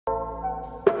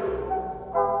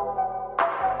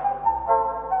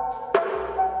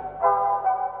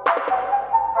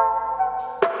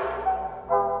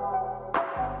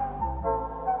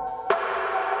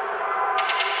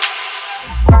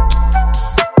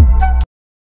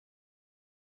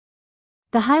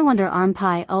The Hiwonder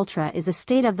ArmPi Ultra is a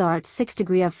state-of-the-art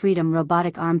 6-degree of freedom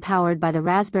robotic arm powered by the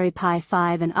Raspberry Pi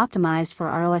 5 and optimized for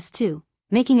ROS 2,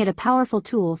 making it a powerful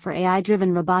tool for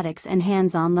AI-driven robotics and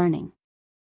hands-on learning.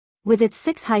 With its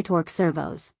 6 high-torque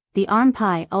servos, the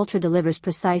ArmPi Ultra delivers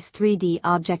precise 3D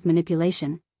object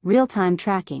manipulation, real-time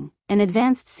tracking, and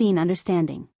advanced scene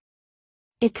understanding.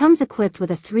 It comes equipped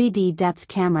with a 3D depth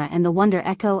camera and the Wonder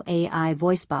Echo AI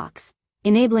voice box,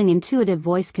 enabling intuitive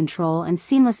voice control and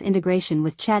seamless integration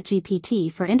with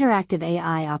ChatGPT for interactive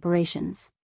AI operations.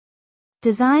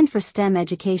 Designed for STEM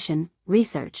education,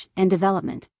 research, and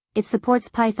development, it supports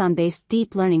Python-based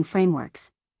deep learning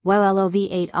frameworks,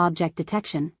 WLOV8 object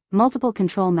detection, multiple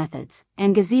control methods,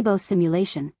 and gazebo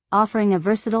simulation, offering a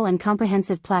versatile and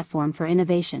comprehensive platform for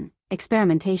innovation,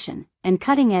 experimentation, and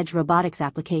cutting-edge robotics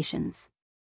applications.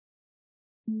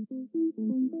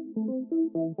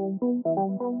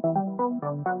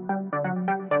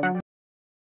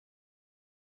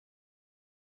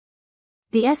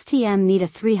 The STM Neta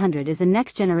 300 is a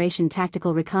next-generation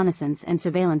tactical reconnaissance and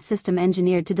surveillance system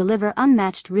engineered to deliver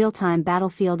unmatched real-time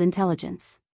battlefield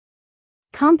intelligence.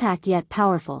 Compact yet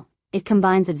powerful, it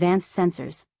combines advanced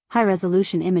sensors,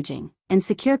 high-resolution imaging, and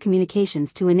secure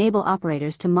communications to enable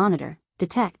operators to monitor,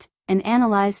 detect, and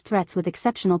analyze threats with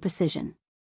exceptional precision.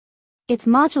 Its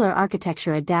modular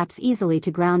architecture adapts easily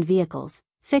to ground vehicles,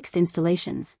 fixed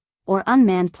installations, or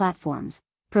unmanned platforms,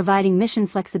 providing mission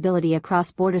flexibility across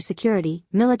border security,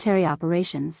 military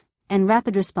operations, and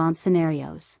rapid response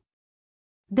scenarios.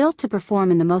 Built to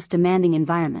perform in the most demanding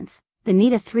environments, the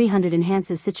Neta 300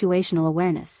 enhances situational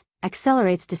awareness,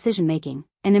 accelerates decision-making,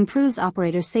 and improves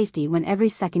operator safety when every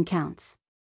second counts.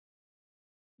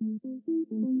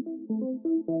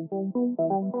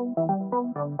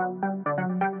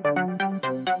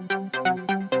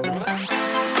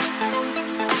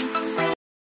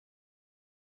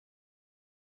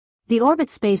 The Orbit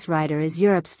Space Rider is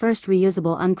Europe's first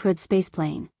reusable uncrewed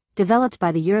spaceplane, developed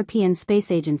by the European Space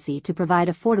Agency to provide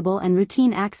affordable and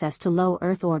routine access to low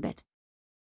Earth orbit.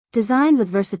 Designed with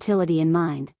versatility in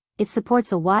mind, it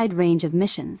supports a wide range of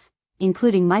missions,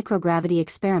 including microgravity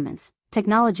experiments,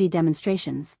 technology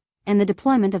demonstrations, and the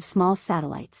deployment of small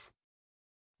satellites.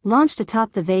 Launched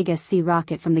atop the Vega C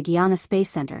rocket from the Guiana Space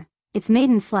Center, its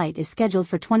maiden flight is scheduled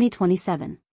for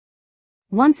 2027.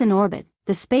 Once in orbit,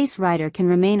 the Space Rider can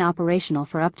remain operational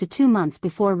for up to 2 months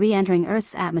before re-entering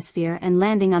Earth's atmosphere and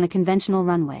landing on a conventional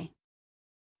runway.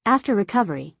 After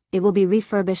recovery, it will be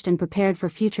refurbished and prepared for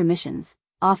future missions,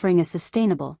 offering a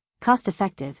sustainable,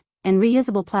 cost-effective, and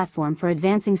reusable platform for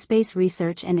advancing space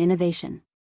research and innovation.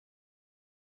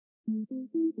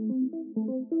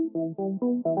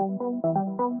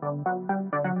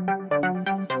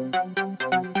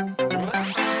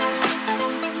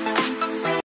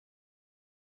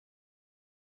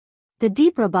 The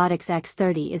Deep Robotics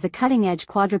X30 is a cutting-edge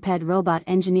quadruped robot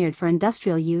engineered for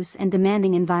industrial use and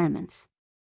demanding environments.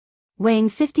 Weighing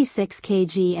 56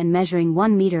 kg and measuring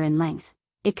 1 meter in length,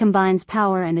 it combines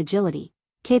power and agility,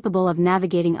 capable of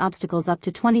navigating obstacles up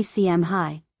to 20 cm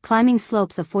high, climbing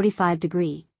slopes of 45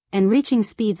 degrees, and reaching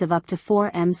speeds of up to 4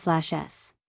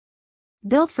 mph.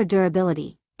 Built for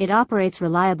durability, it operates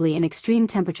reliably in extreme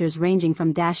temperatures ranging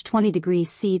from -20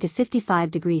 degrees C to 55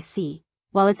 degrees C,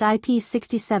 while its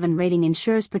IP67 rating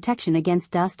ensures protection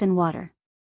against dust and water.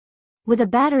 With a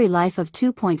battery life of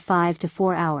 2.5 to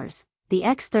 4 hours, the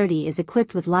X30 is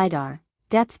equipped with LiDAR,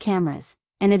 depth cameras,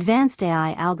 and advanced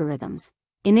AI algorithms,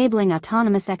 enabling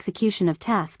autonomous execution of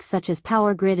tasks such as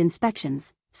power grid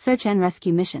inspections, search and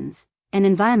rescue missions, and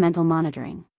environmental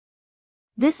monitoring.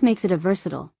 This makes it a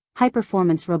versatile,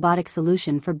 high-performance robotic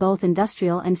solution for both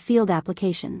industrial and field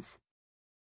applications.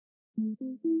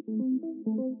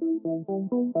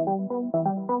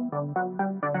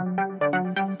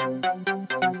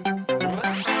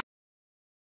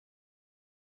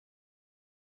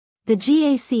 The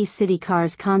GAC City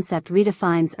Cars concept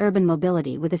redefines urban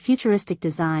mobility with a futuristic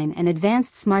design and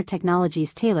advanced smart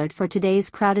technologies tailored for today's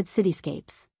crowded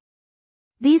cityscapes.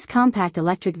 These compact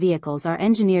electric vehicles are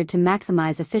engineered to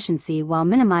maximize efficiency while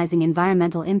minimizing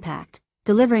environmental impact,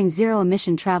 delivering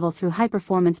zero-emission travel through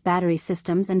high-performance battery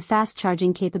systems and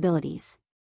fast-charging capabilities.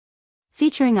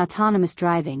 Featuring autonomous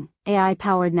driving,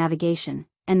 AI-powered navigation,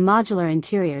 and modular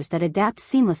interiors that adapt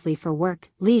seamlessly for work,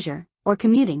 leisure, or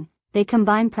commuting, they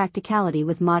combine practicality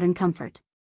with modern comfort.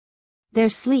 Their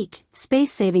sleek,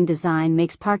 space-saving design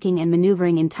makes parking and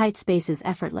maneuvering in tight spaces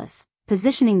effortless,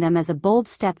 positioning them as a bold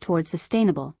step toward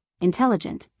sustainable,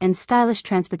 intelligent, and stylish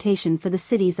transportation for the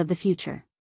cities of the future.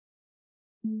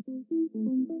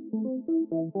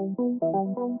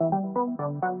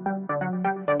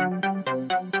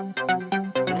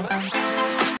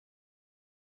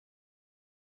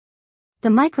 The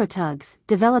MicroTugs,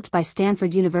 developed by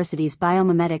Stanford University's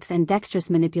Biomimetics and Dexterous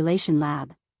Manipulation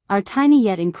Lab, are tiny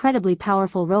yet incredibly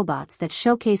powerful robots that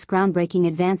showcase groundbreaking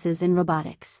advances in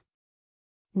robotics.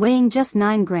 Weighing just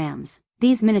 9 grams,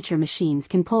 these miniature machines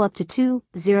can pull up to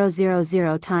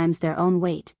 2,000 times their own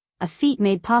weight, a feat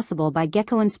made possible by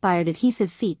gecko-inspired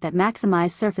adhesive feet that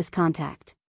maximize surface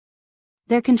contact.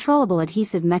 Their controllable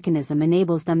adhesive mechanism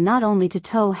enables them not only to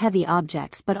tow heavy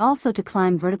objects but also to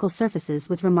climb vertical surfaces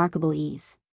with remarkable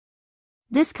ease.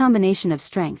 This combination of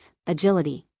strength,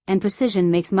 agility, and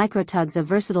precision makes MicroTugs a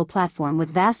versatile platform with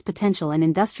vast potential in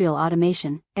industrial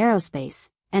automation, aerospace,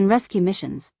 and rescue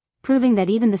missions, proving that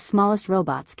even the smallest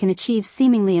robots can achieve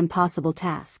seemingly impossible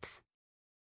tasks.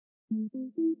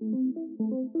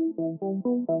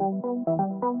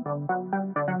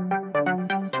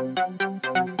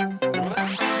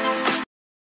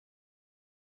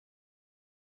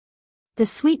 The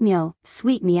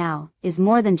Sweetmyo, is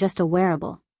more than just a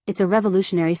wearable, it's a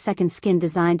revolutionary second skin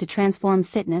designed to transform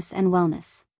fitness and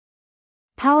wellness.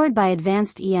 Powered by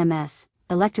advanced EMS,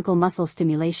 electrical muscle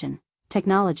stimulation,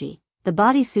 technology, the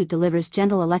bodysuit delivers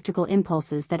gentle electrical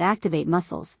impulses that activate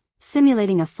muscles,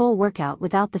 simulating a full workout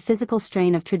without the physical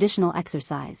strain of traditional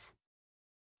exercise.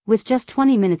 With just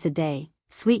 20 minutes a day,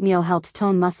 Sweetmyo helps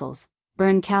tone muscles,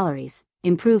 burn calories,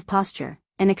 improve posture,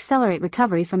 and accelerate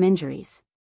recovery from injuries.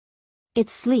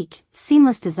 Its sleek,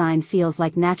 seamless design feels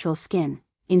like natural skin,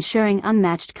 ensuring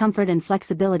unmatched comfort and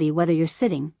flexibility whether you're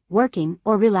sitting, working,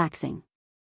 or relaxing.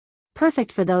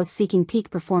 Perfect for those seeking peak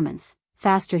performance,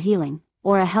 faster healing,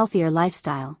 or a healthier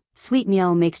lifestyle,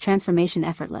 Sweetmyo makes transformation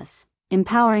effortless,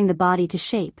 empowering the body to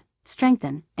shape,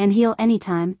 strengthen, and heal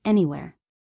anytime, anywhere.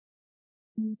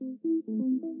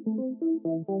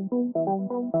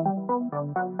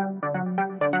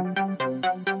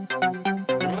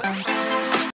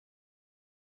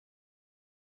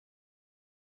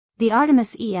 The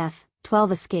Artemis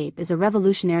EF-12 Escape is a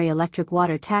revolutionary electric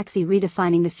water taxi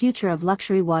redefining the future of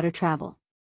luxury water travel.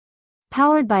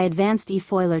 Powered by advanced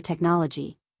e-foiler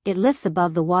technology, it lifts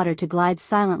above the water to glide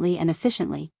silently and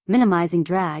efficiently, minimizing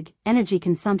drag, energy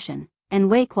consumption,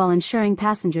 and wake while ensuring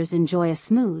passengers enjoy a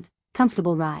smooth,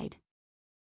 comfortable ride.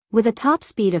 With a top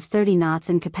speed of 30 knots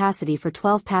and capacity for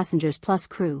 12 passengers plus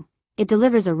crew, it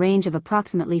delivers a range of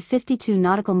approximately 52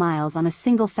 nautical miles on a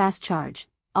single fast charge,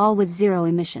 all with zero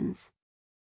emissions.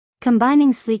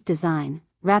 Combining sleek design,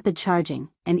 rapid charging,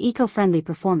 and eco-friendly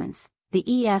performance, the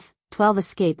EF-12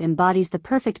 Escape embodies the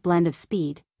perfect blend of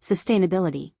speed,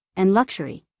 sustainability, and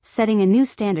luxury, setting a new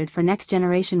standard for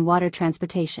next-generation water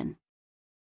transportation.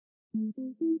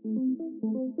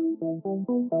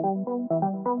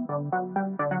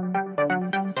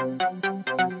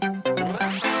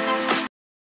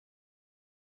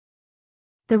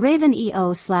 The Raiven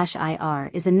EO/IR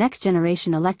is a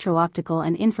next-generation electro-optical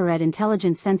and infrared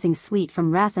intelligent sensing suite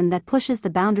from Raiven that pushes the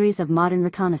boundaries of modern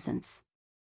reconnaissance.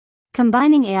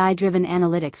 Combining AI-driven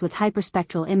analytics with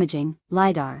hyperspectral imaging,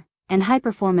 LiDAR, and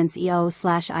high-performance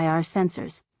EO/IR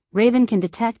sensors, Raiven can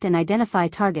detect and identify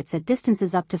targets at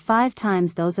distances up to 5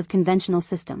 times those of conventional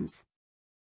systems.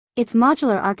 Its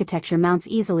modular architecture mounts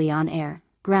easily on air,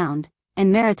 ground, and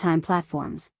maritime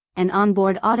platforms, and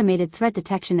onboard automated threat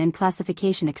detection and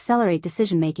classification accelerate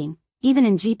decision-making, even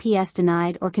in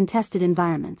GPS-denied or contested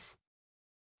environments.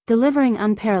 Delivering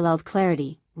unparalleled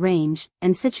clarity, range,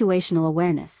 and situational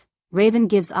awareness, Raiven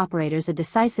gives operators a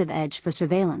decisive edge for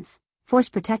surveillance, force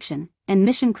protection, and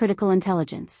mission-critical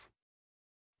intelligence.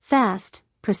 Fast,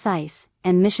 precise,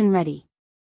 and mission-ready.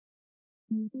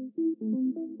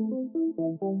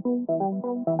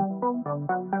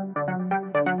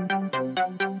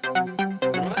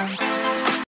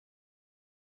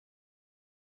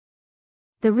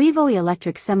 The Revoy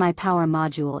electric semi-power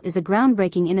module is a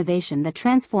groundbreaking innovation that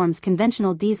transforms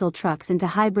conventional diesel trucks into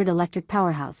hybrid electric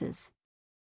powerhouses.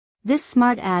 This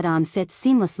smart add-on fits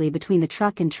seamlessly between the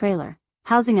truck and trailer,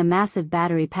 housing a massive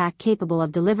battery pack capable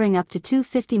of delivering up to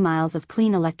 250 miles of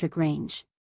clean electric range.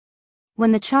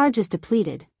 When the charge is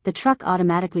depleted, the truck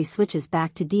automatically switches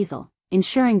back to diesel,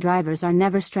 ensuring drivers are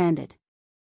never stranded.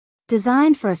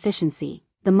 Designed for efficiency,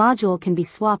 the module can be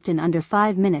swapped in under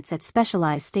 5 minutes at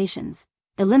specialized stations,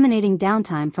 eliminating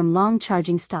downtime from long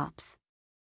charging stops.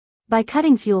 By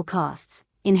cutting fuel costs,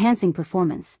 enhancing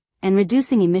performance, and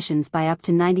reducing emissions by up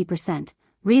to 90%,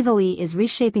 Revoy is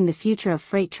reshaping the future of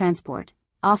freight transport,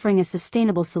 offering a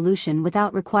sustainable solution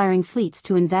without requiring fleets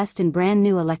to invest in brand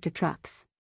new electric trucks.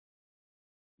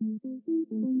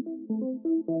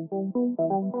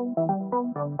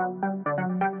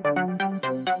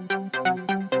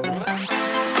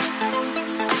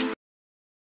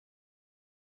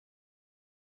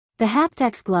 The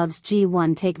HaptX Gloves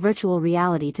G1 take virtual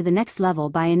reality to the next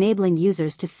level by enabling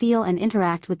users to feel and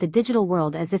interact with the digital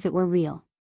world as if it were real.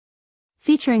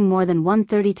 Featuring more than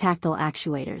 130 tactile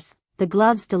actuators, the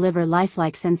gloves deliver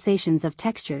lifelike sensations of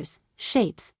textures,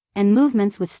 shapes, and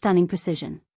movements with stunning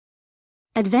precision.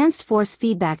 Advanced force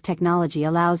feedback technology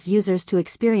allows users to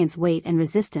experience weight and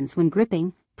resistance when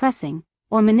gripping, pressing,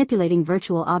 or manipulating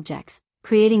virtual objects,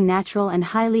 creating natural and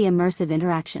highly immersive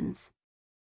interactions.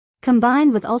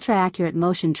 Combined with ultra-accurate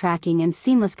motion tracking and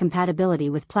seamless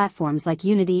compatibility with platforms like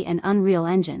Unity and Unreal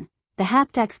Engine, the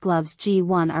HaptX Gloves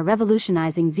G1 are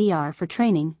revolutionizing VR for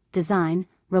training, design,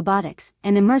 robotics,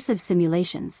 and immersive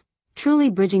simulations,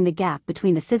 truly bridging the gap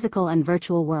between the physical and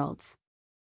virtual worlds.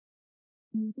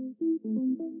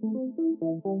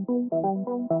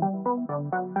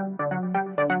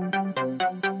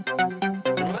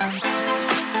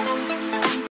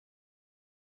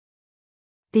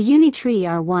 The Unitree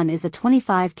R1 is a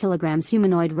 25 kg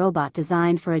humanoid robot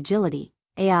designed for agility,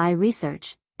 AI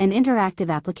research, and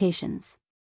interactive applications.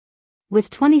 With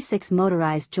 26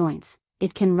 motorized joints,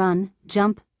 it can run,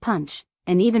 jump, punch,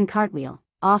 and even cartwheel,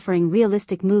 offering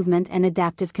realistic movement and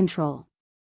adaptive control.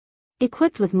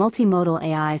 Equipped with multimodal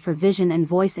AI for vision and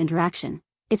voice interaction,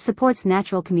 it supports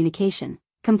natural communication,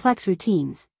 complex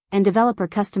routines, and developer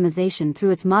customization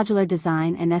through its modular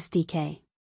design and SDK.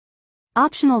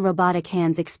 Optional robotic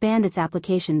hands expand its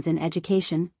applications in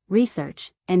education,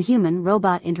 research, and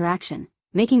human-robot interaction,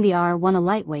 making the R1 a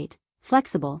lightweight,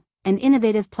 flexible, and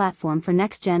innovative platform for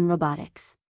next-gen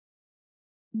robotics.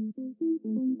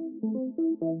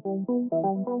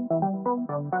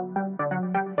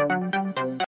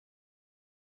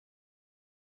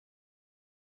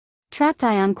 Trapped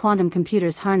ion quantum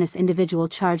computers harness individual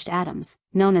charged atoms,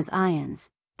 known as ions,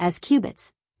 as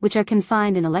qubits, which are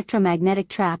confined in electromagnetic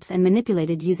traps and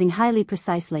manipulated using highly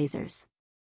precise lasers.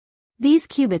 These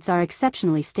qubits are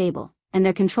exceptionally stable, and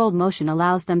their controlled motion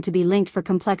allows them to be linked for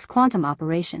complex quantum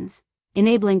operations,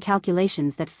 enabling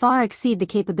calculations that far exceed the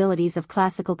capabilities of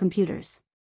classical computers.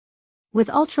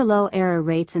 With ultra-low error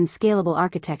rates and scalable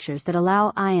architectures that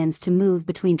allow ions to move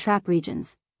between trap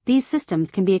regions, these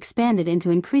systems can be expanded into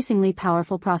increasingly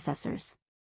powerful processors.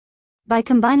 By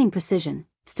combining precision,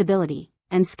 stability,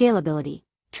 and scalability,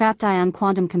 trapped ion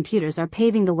quantum computers are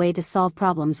paving the way to solve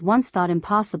problems once thought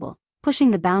impossible,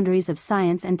 pushing the boundaries of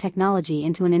science and technology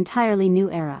into an entirely new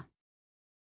era.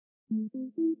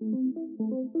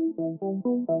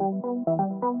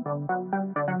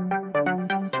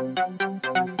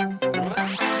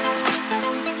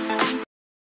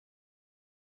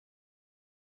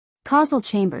 Causal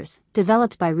Chambers,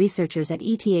 developed by researchers at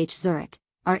ETH Zurich,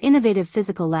 are innovative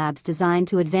physical labs designed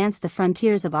to advance the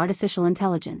frontiers of artificial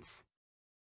intelligence.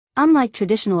 Unlike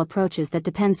traditional approaches that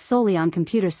depend solely on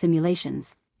computer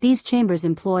simulations, these chambers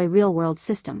employ real-world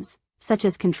systems, such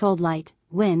as controlled light,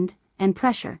 wind, and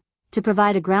pressure, to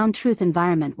provide a ground truth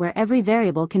environment where every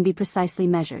variable can be precisely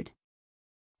measured.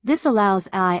 This allows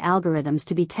AI algorithms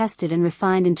to be tested and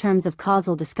refined in terms of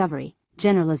causal discovery,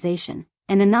 generalization,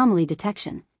 and anomaly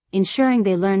detection, ensuring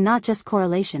they learn not just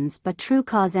correlations but true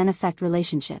cause and effect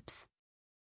relationships.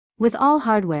 With all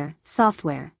hardware,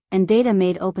 software, and data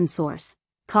made open source,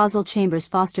 Causal Chambers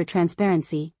foster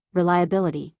transparency,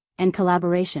 reliability, and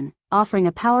collaboration, offering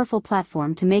a powerful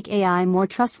platform to make AI more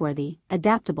trustworthy,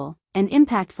 adaptable, and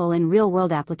impactful in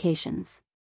real-world applications.